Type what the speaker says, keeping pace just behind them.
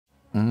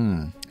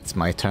It's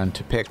my turn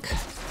to pick.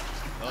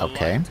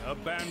 Okay.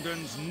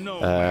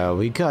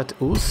 We got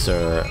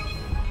Usur.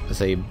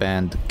 They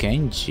banned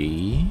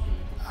Genji.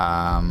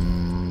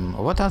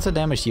 What other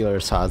damage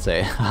dealers are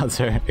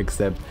there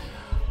except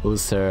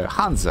Usur?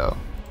 Hanzo.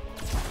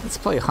 Let's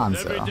play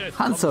Hanzo.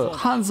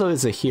 Hanzo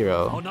is a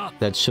hero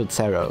that shoots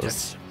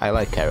arrows. I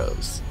like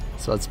arrows,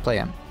 so let's play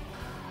him.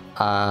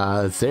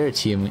 Their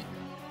team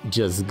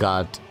just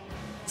got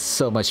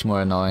so much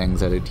more annoying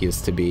than it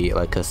used to be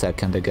like a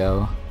second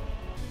ago.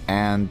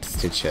 And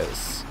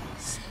Stitches.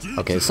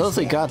 Okay, so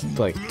they got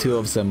like two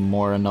of the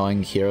more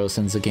annoying heroes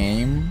in the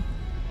game.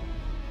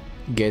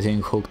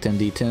 Getting hooked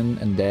and eaten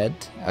and dead,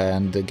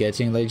 and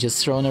getting like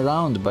just thrown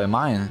around by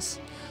mines.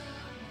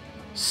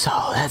 So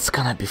that's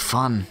gonna be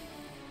fun.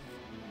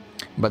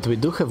 But we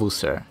do have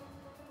Usur.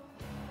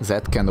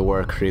 That can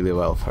work really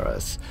well for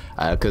us.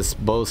 Because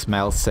both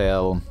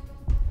Malsail...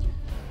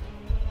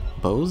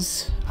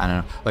 Bows? I don't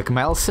know. Like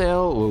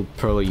Malsail will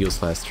probably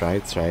use last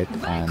rights, right?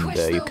 And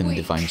you can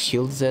Divine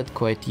Shield that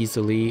quite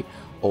easily.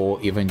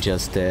 Or even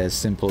just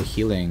simple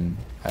healing.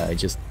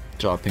 Just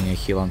dropping a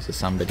heal onto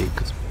somebody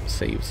could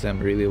save them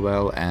really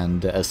well.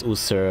 And as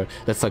Usur,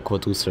 that's like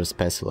what Usur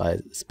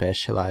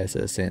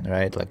specializes in,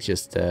 right? Like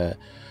just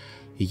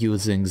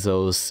using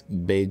those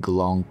big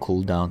long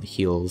cooldown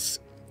heals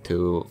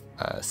to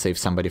save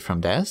somebody from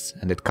death,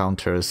 and it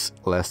counters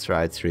last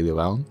rights really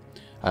well.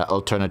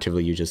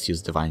 Alternatively, you just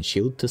use Divine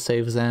Shield to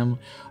save them.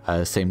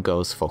 Same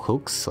goes for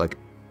hooks, like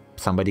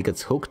somebody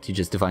gets hooked, you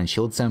just Divine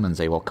Shield them and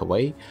they walk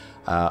away.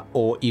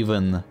 Or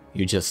even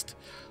you just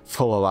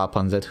follow up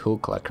on that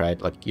hook, like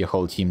right, like your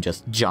whole team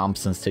just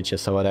jumps and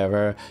Stitches or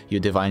whatever. You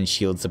Divine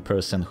Shield the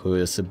person who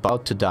is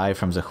about to die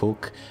from the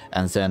hook,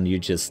 and then you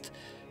just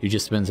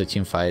win the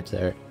team fight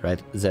there, right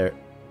there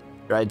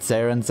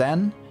and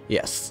then.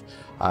 Yes.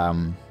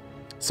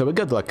 So we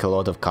got like a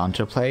lot of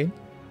counterplay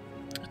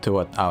to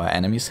what our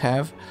enemies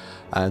have.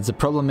 The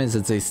problem is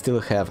that they still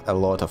have a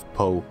lot of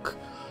poke,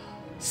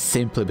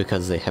 simply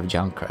because they have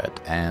Junkrat,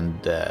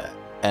 and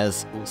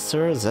as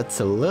Usur, that's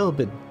a little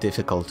bit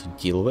difficult to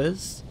deal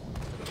with.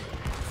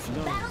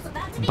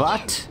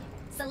 But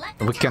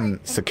we can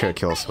secure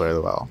kills very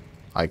well.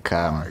 Like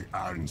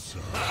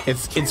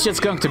it's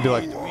just going to be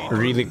like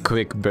really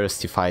quick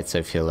bursty fights,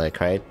 I feel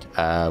like, right?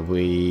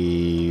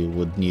 We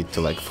would need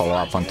to like follow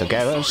up onto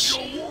Garrosh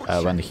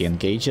when he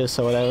engages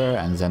or whatever,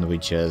 and then we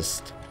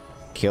just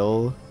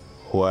kill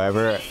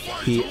whoever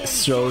he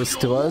throws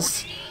to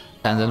us,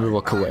 and then we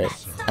walk away,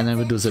 and then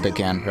we do that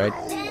again, right?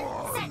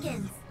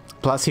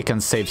 Plus he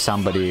can save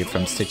somebody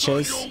from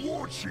Stitches.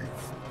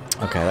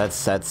 Okay,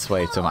 that's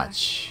way too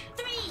much.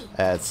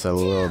 That's a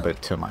little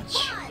bit too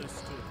much.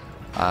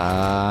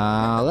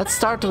 Let's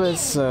start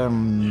with...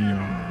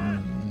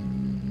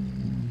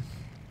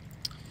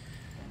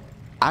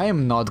 I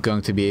am not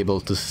going to be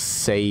able to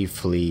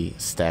safely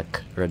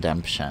stack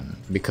Redemption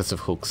because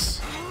of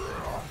hooks.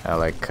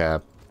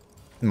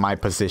 My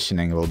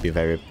positioning will be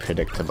very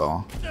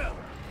predictable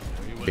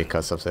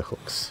because of the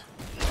hooks.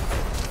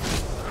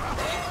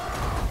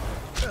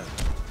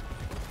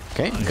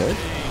 Okay, good.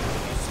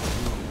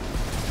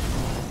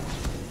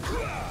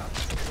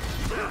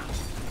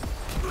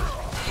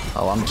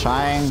 Oh, I'm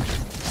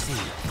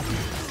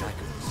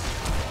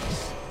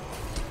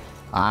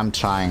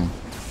trying.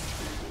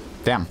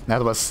 Damn,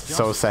 that was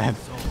so sad.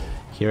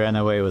 He ran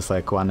away with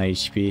like 1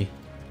 HP.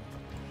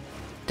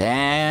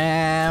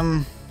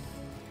 Damn.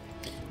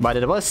 But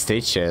it was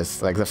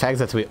Stitches. Like the fact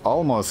that we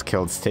almost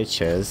killed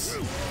Stitches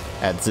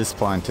at this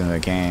point in the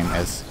game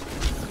is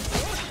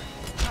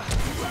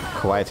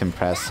quite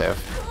impressive.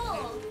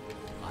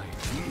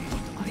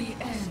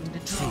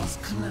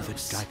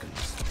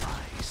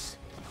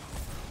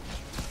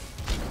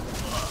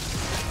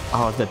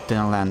 Oh, that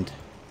didn't land.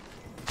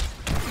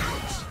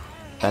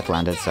 That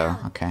landed, so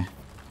okay.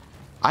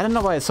 I don't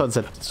know why I thought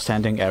that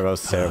standing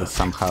arrows there would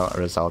somehow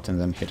result in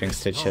them hitting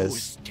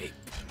Stitches.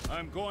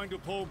 I'm going to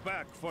pull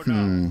back for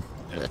now.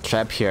 There's a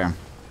trap here.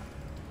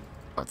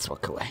 Let's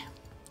walk away.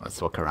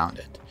 Let's walk around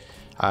it.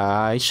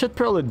 I should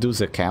probably do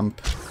the camp,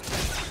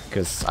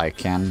 because I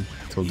can.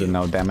 It will do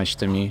no damage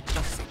to me.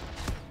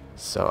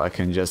 So I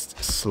can just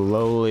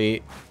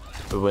slowly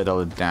whittle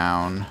it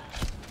down.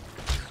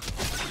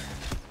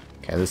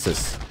 Okay, this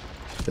is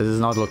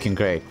not looking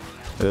great.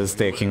 This is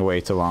taking way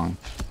too long.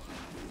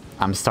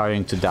 I'm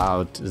starting to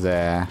doubt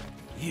the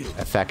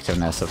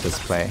effectiveness of this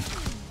play.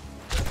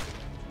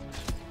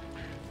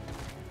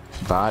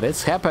 But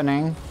it's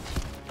happening.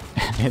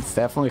 It's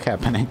definitely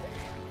happening.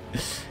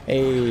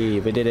 Hey,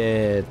 we did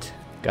it.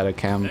 Got a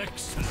camp.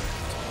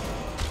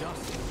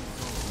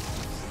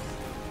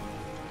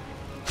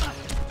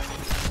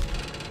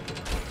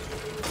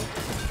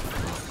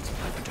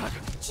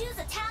 Choose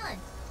a talent.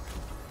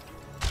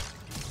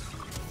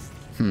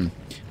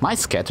 My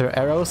scatter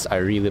arrows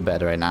are really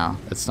bad right now.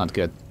 It's not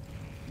good.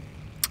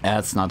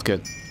 That's not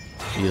good.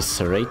 Use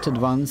serrated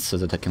ones so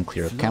that I can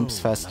clear camps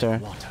faster.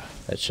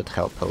 That should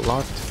help a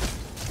lot.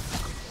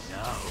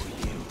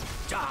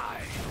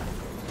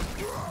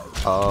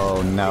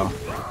 Oh no.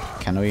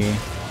 Can we?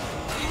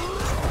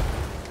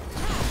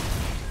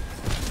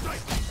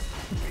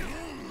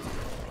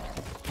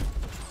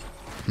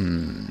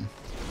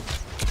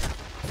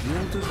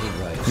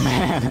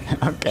 Man,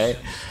 okay.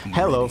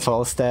 Hello,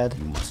 Falstad.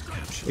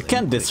 You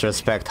can't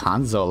disrespect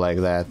Hanzo like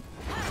that.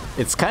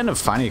 It's kind of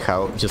funny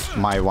how just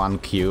my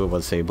 1Q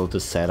was able to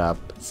set up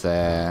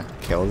the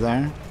kill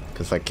there.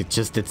 Because like it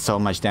just did so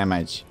much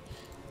damage.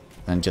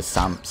 And just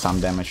some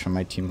damage from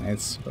my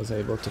teammates was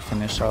able to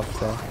finish off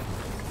the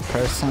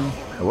person.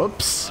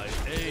 Whoops.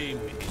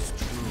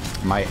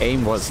 My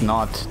aim was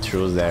not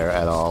true there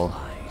at all.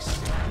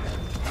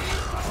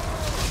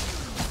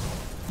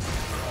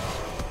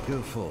 Go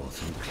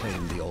forth and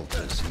claim the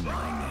altars in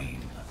my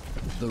name.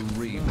 The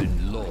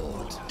Revan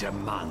Lord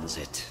demands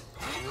it.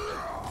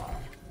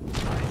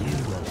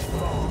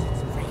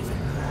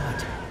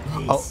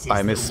 Oh,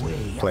 I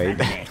misplayed.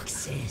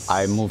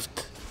 I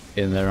moved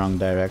in the wrong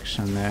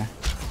direction there.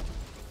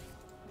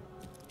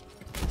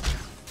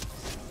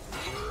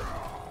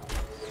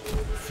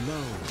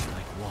 Flow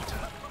like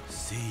water.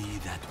 See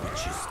that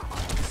which is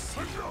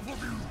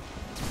unseen.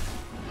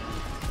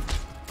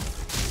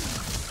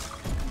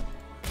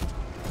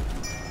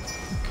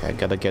 Okay, I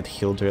gotta get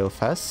healed real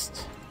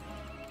fast.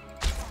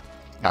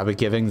 Are we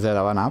giving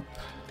that one up?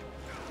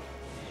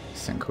 I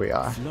think we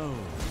are.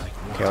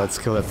 Okay, let's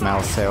kill that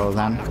Malsail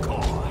then.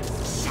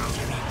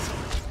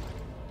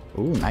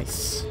 Ooh,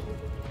 nice.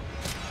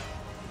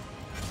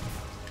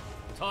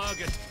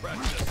 Target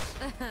practice.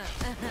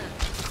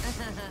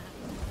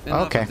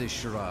 Okay. This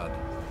charade.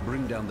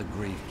 Bring down the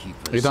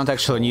Gravekeepers. You don't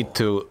actually need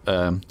to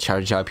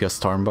charge up your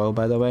Stormbow,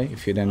 by the way,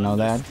 if you didn't know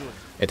that.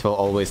 It will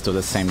always do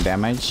the same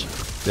damage.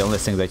 The only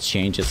thing that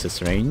changes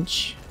is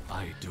range.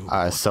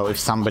 So if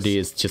somebody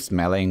is just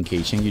melee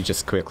engaging, you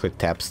just quickly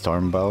tap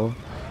Stormbow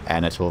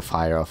and it will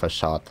fire off a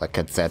shot like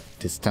at that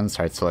distance,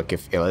 right? So like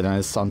if Illidan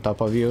is on top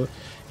of you,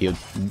 you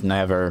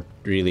never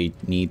really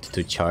need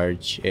to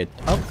charge it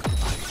up.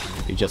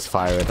 You just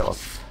fire it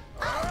off.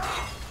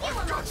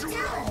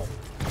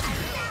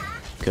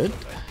 Good.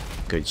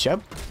 Good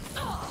job.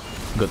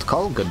 Good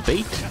call, good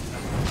bait.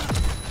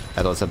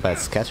 That was a bad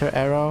scatter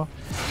arrow.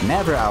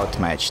 Never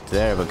outmatched.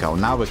 There we go.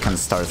 Now we can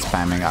start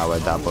spamming our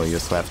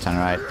W's left and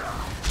right.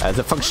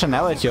 The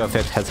functionality of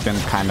it has been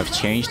kind of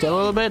changed a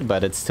little bit,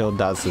 but it still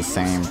does the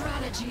same.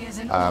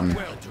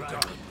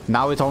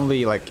 Now it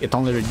only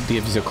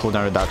gives you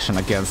cooldown reduction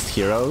against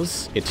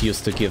heroes. It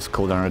used to give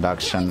cooldown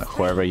reduction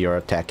whoever you're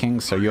attacking,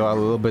 so you are a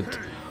little bit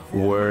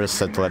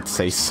worse at, let's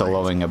say,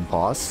 soloing a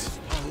boss.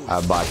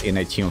 But in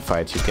a team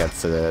fight you get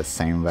the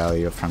same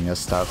value from your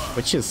stuff,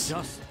 which is...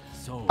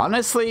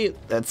 honestly,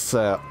 that's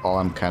all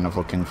I'm kind of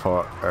looking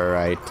for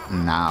right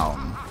now.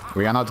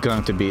 We are not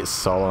going to be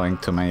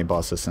soloing too many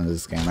bosses in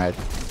this game, right?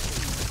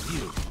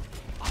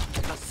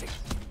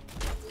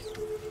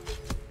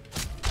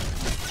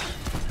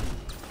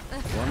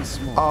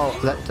 Oh,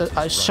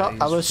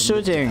 I was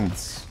shooting,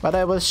 but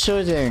I was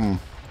shooting.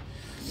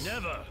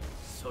 Never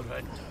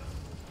surrender.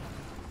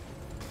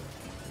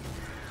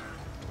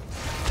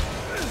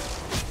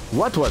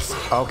 What was...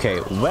 okay,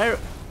 where...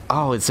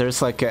 oh,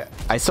 there's like a...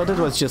 I thought it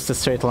was just a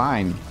straight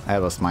line.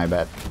 That was my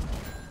bad.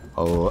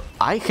 Oh,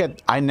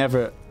 I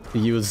never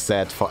used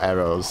that for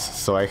arrows,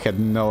 so I had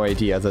no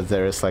idea that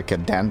there is like a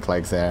dent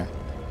like there.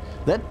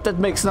 That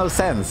makes no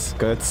sense,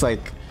 because it's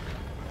like...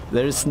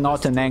 there's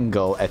not an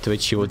angle at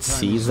which you would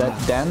see that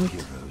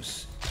dent.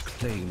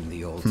 Claim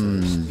the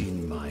altars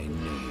in my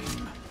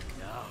name.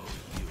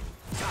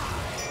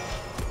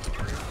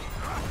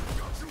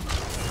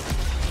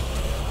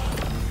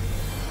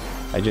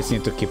 I just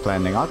need to keep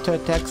landing auto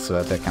attacks so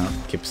that I can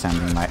keep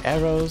sending my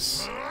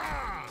arrows.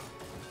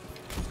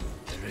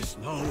 There is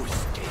no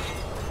escape.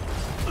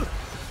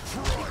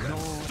 No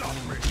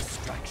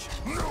distraction.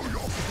 Know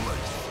your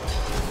place.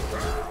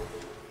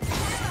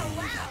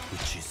 That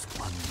which is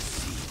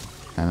unseen.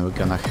 And we're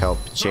gonna help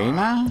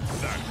Jaina.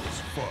 That was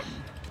fun.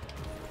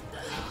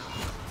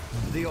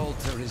 The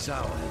altar is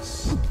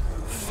ours.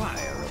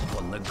 Fire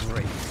upon the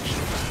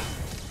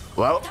grave.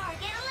 Well,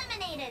 Target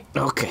eliminated.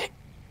 okay.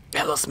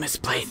 That was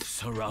misplayed.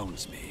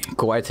 Surrounds me.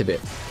 Quite a bit.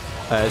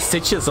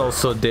 Stitches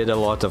also did a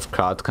lot of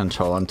crowd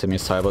control onto me,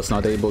 so I was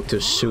not able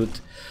to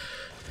shoot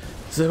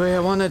the way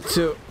I wanted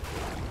to.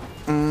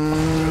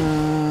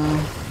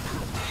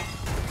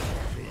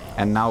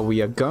 And now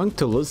we are going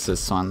to lose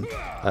this one.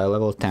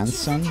 Level 10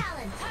 soon.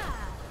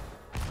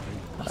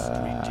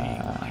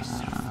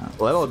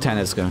 Level 10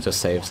 is going to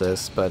save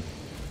this, but...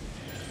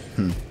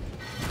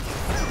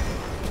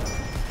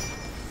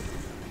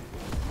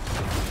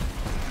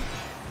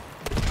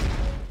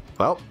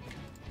 well,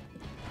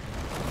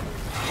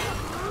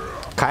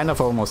 kind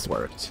of almost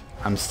worked.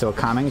 I'm still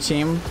coming,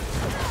 team.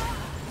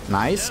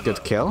 Nice,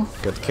 good kill,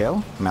 good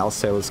kill.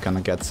 Malsail is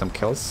gonna get some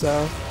kills,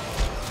 though.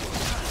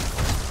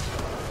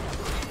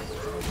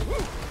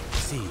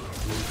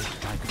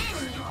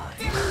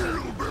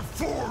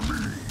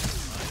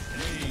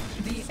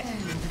 The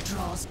end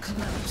draws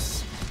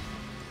close.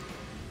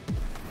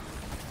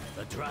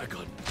 The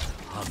dragon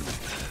hungers.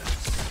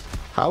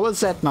 How was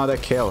that not a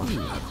kill? You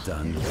have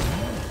done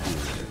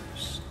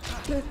wonders.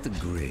 Let the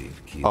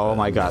Gravekeeper. Oh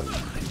my god.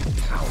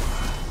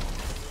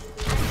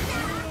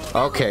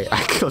 Okay,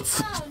 I killed...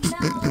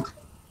 Oh no.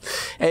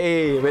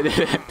 Hey, we did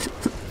it.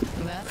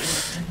 That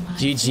lifted my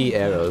GG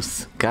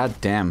arrows. God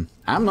damn.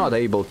 I'm not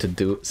able to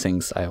do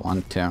things I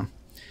want to.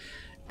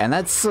 And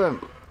that's...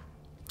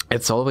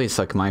 it's always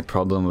like my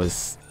problem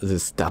with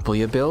this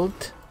W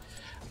build.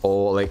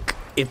 Or like,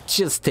 it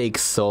just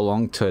takes so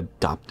long to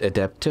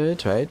adapt to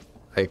it, right?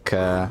 Like,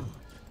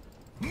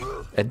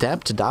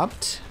 adapt?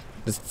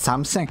 It's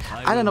something.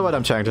 I don't know what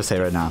I'm trying to say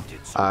right now.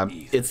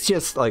 It's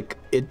just like,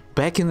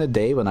 back in the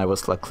day when I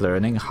was like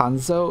learning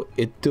Hanzo,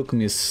 it took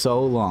me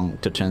so long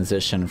to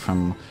transition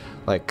from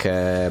like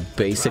a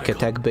basic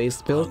attack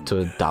based build to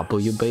a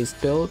W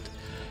based build,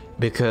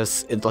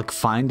 because it like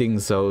finding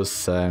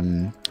those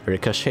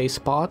ricochet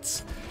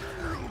spots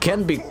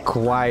can be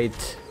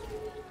quite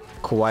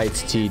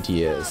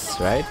tedious,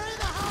 right?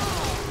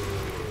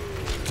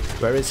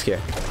 Where is he?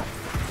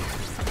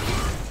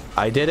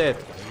 I did it!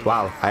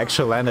 Wow, I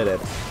actually landed it.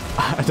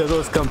 That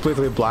was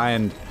completely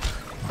blind,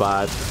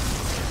 but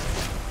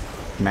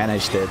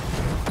managed it.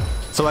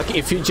 So like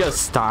if you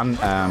just stun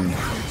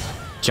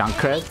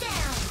Junkrat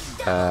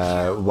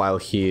while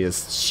he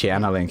is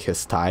channeling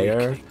his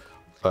tire,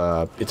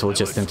 it will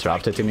just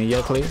interrupt it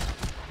immediately.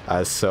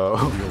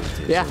 So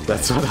yeah,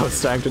 that's what I was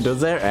trying to do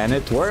there, and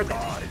it worked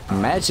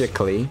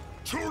magically.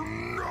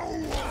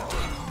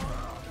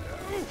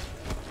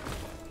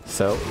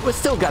 So we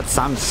still got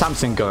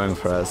something going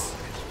for us.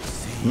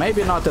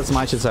 Maybe not as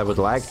much as I would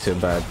like to,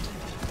 but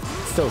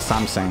still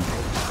something.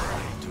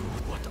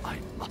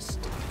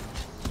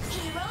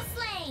 Hero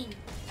slain.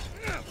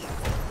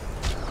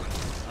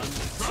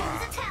 Choose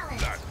a talent.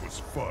 That was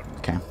fun.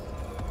 Okay.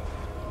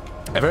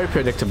 A very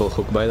predictable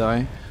hook, by the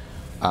way.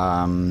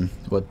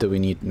 What do we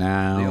need The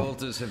now?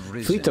 altars have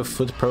risen. Fleet of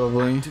foot,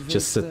 probably. Activate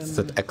Just that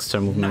them extra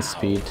movement now.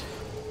 speed.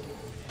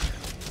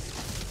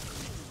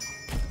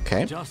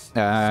 Okay. Just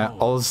so.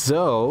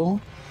 Although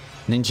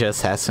Ninja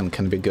Assassin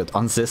can be good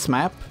on this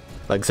map.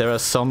 Like there are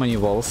so many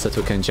walls that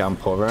we can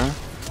jump over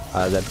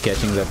that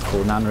getting that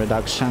cooldown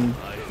reduction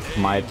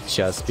might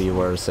just be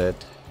worth it.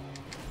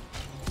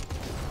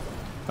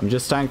 I'm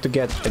just trying to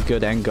get a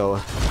good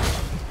angle.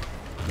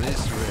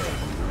 This ring.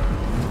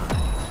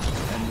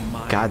 And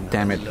mine God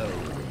damn it. alone.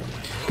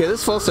 Okay,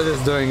 this Falstad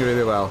is doing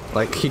really well.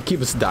 Like he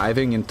keeps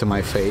diving into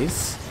my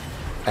face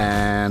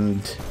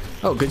and...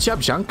 Oh, good job,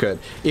 Junkrat.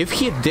 If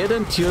he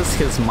didn't use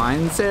his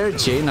mines there,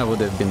 Jaina would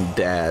have been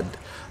dead.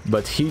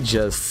 But he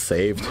just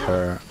saved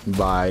her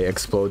by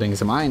exploding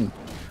the mine.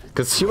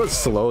 Because she was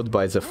slowed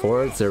by the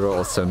fort, there were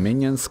also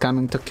minions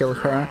coming to kill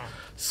her.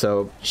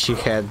 So she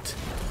had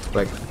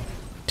like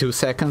 2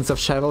 seconds of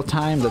travel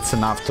time. That's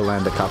enough to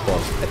land a couple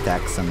of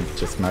attacks and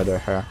just murder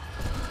her.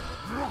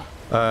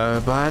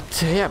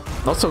 But yeah,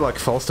 also like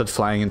Falstad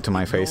flying into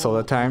my face all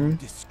the time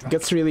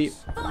gets really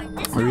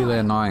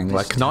annoying.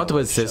 Like not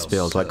with this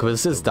build, like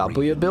with this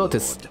W build,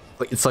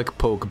 it's like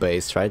poke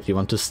based, right? You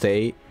want to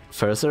stay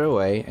further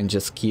away and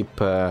just keep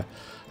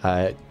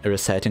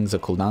resetting the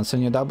cooldowns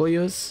on your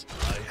Ws,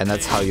 and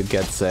that's how you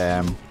get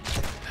the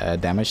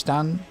damage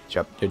done,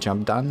 your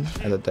jump done,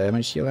 and the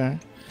damage healer.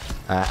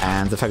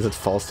 And the fact that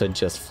Falstad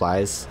just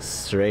flies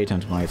straight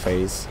into my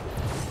face,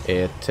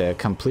 it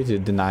completely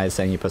denies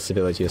any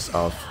possibilities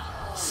of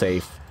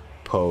safe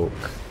poke.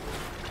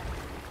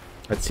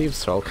 Let's see if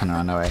Thrall can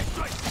run away.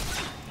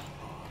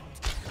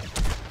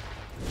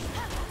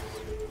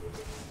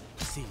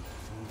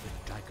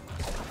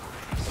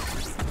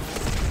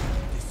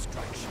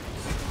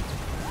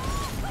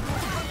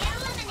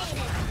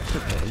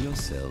 Prepare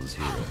yourselves,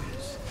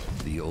 heroes.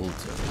 The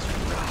altars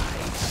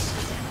rise.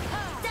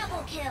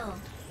 Double kill.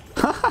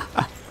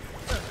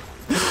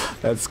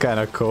 That's kind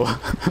of cool.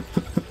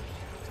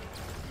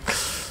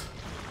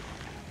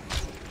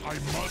 I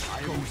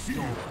must go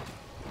see.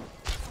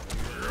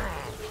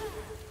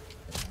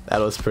 That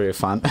was pretty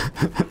fun.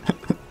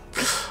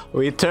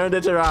 We turned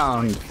it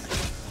around.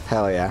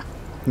 Hell yeah.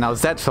 Now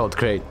that felt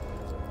great.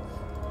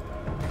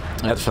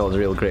 That felt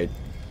real great.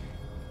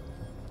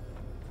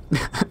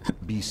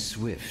 Be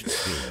swift,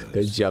 heroes.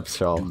 Good job,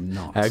 Thrall. Do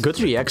not Good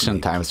reaction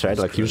times, right?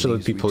 Like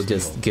usually people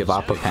just give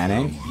up a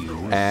panic,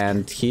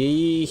 and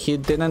he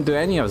didn't do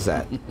any of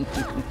that.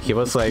 He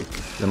was like,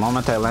 the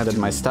moment I landed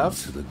my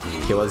stuff,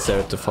 he was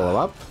there to follow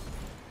up,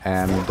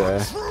 and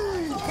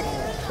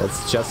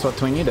that's just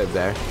what we needed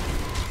there.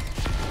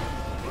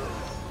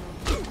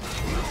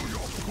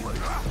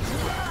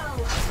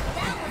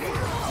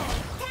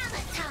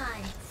 Talent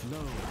time.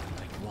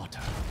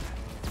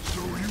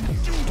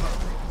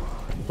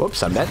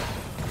 Whoops, I'm dead.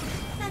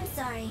 I'm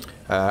sorry.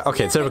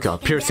 Okay, there we go.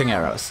 Piercing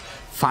arrows.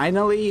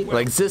 Finally,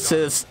 like this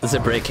is the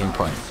breaking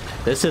point.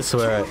 This is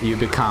where you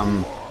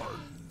become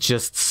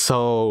just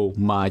so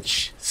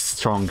much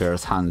stronger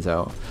as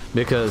Hanzo.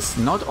 Because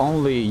not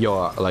only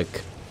your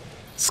like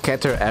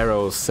scatter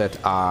arrows that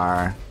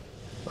are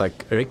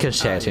like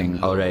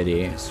ricocheting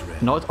already,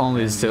 not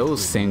only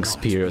those things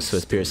pierce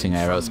with piercing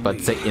arrows, but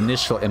the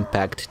initial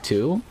impact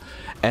too.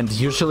 And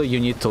usually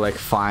you need to like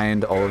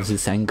find all of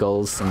these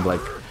angles and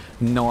like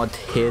not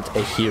hit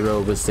a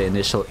hero with the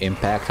initial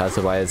impact,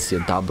 otherwise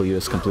your W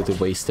is completely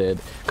wasted,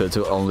 because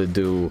you only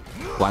do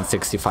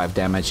 165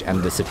 damage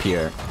and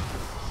disappear.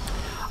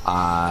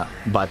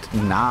 But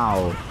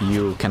now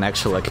you can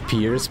actually like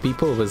pierce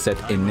people with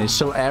that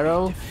initial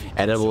arrow,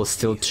 and it will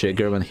still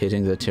trigger when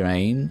hitting the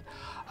terrain.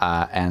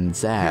 And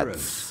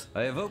that's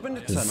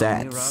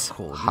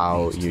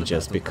how you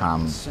just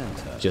become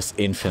just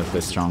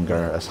infinitely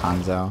stronger as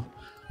Hanzo.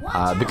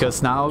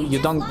 Because now you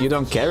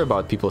don't care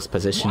about people's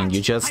positioning.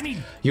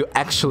 You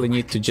actually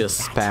need to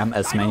just spam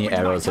as many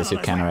arrows as you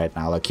can right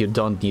now. Like you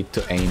don't need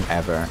to aim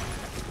ever.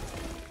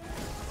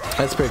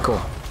 That's pretty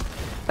cool.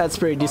 That's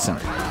pretty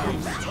decent.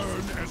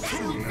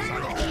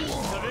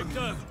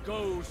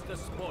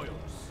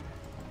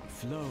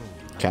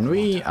 Can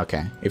we?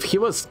 Okay. If he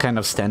was kind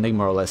of standing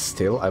more or less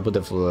still, I would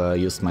have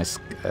used my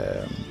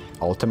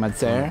ultimate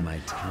there,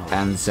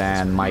 and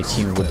then my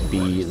team would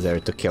be there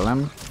to kill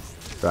him,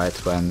 right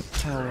when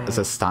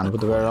the stun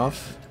would wear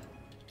off.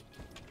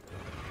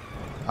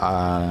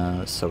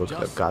 So we could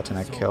have gotten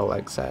a kill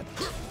like that.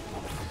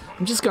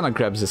 I'm just gonna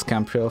grab this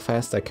camp real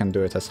fast. I can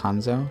do it as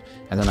Hanzo,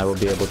 and then I will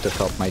be able to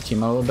help my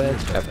team a little bit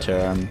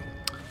after.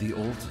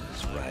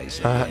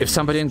 If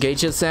somebody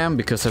engages them,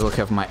 because I will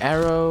have my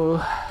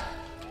arrow.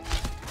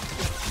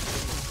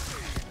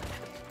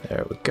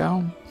 There we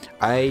go.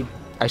 I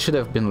should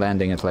have been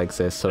landing it like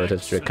this so that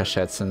it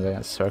ricochets in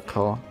the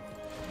circle,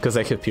 because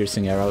I have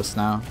piercing arrows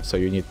now. So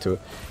you need to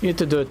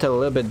do it a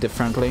little bit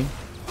differently.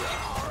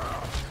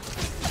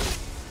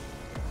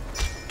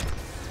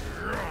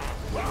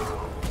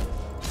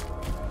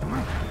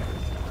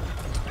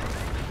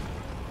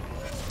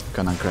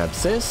 Gonna grab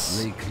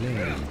this.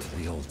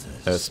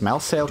 There's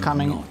Melsail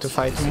coming to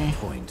fight me.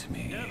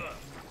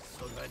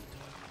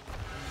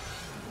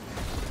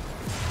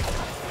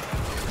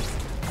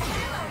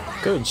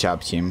 Good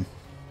job, team.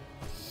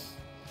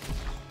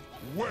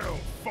 Well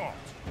fought.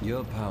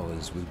 Your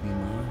powers will be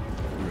my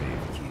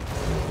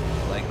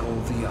gravekeeper, like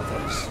all the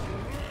others.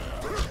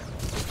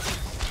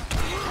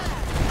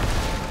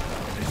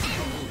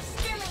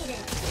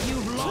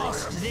 You've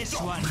lost this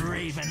one,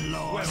 Raven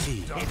Lord.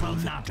 It will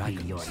not be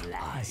your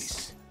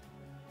last.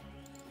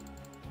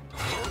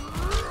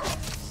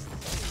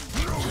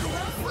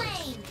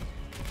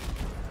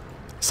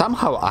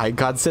 Somehow I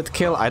got that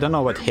kill. I don't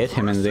know what hit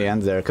him in the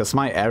end there, because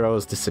my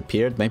arrows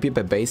disappeared. Maybe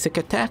by basic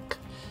attack?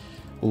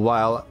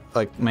 While,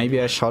 like, maybe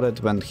I shot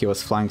it when he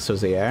was flying through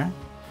the air?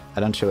 I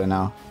don't really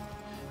know.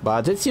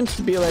 But it seems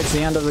to be like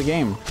the end of the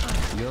game.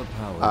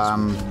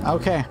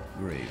 Okay.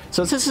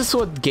 So this is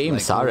what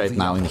games are right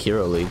now in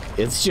Hero League.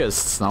 It's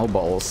just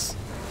snowballs.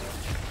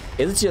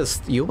 It's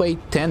just, you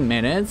wait 10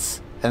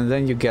 minutes and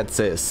then you get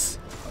this.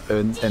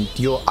 And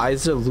you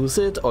either lose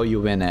it or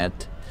you win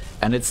it.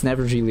 And it's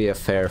never really a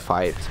fair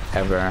fight,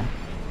 ever.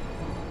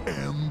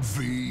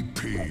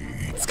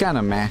 MVP. It's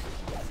kinda meh.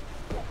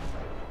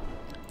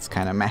 It's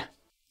kinda meh.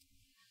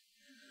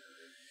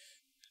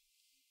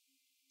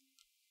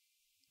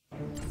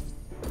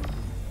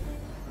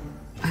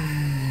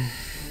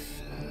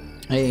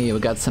 Hey, we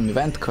got some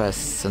event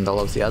quests and all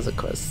of the other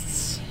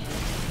quests.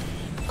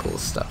 Cool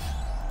stuff.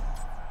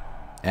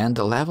 And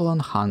a level on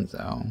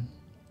Hanzo.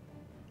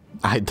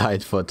 I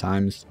died 4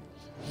 times.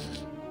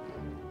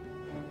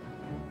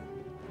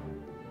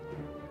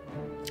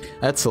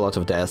 That's a lot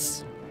of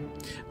deaths.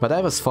 But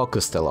I was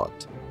focused a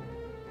lot.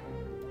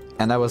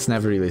 And I was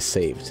never really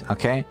saved,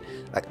 okay?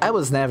 Like, I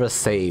was never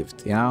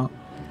saved, you know?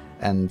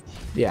 And,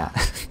 yeah.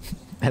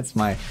 That's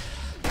my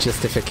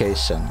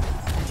justification.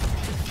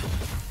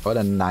 What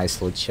a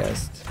nice little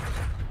chest.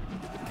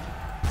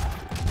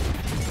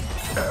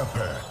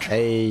 Epic.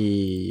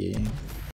 Hey.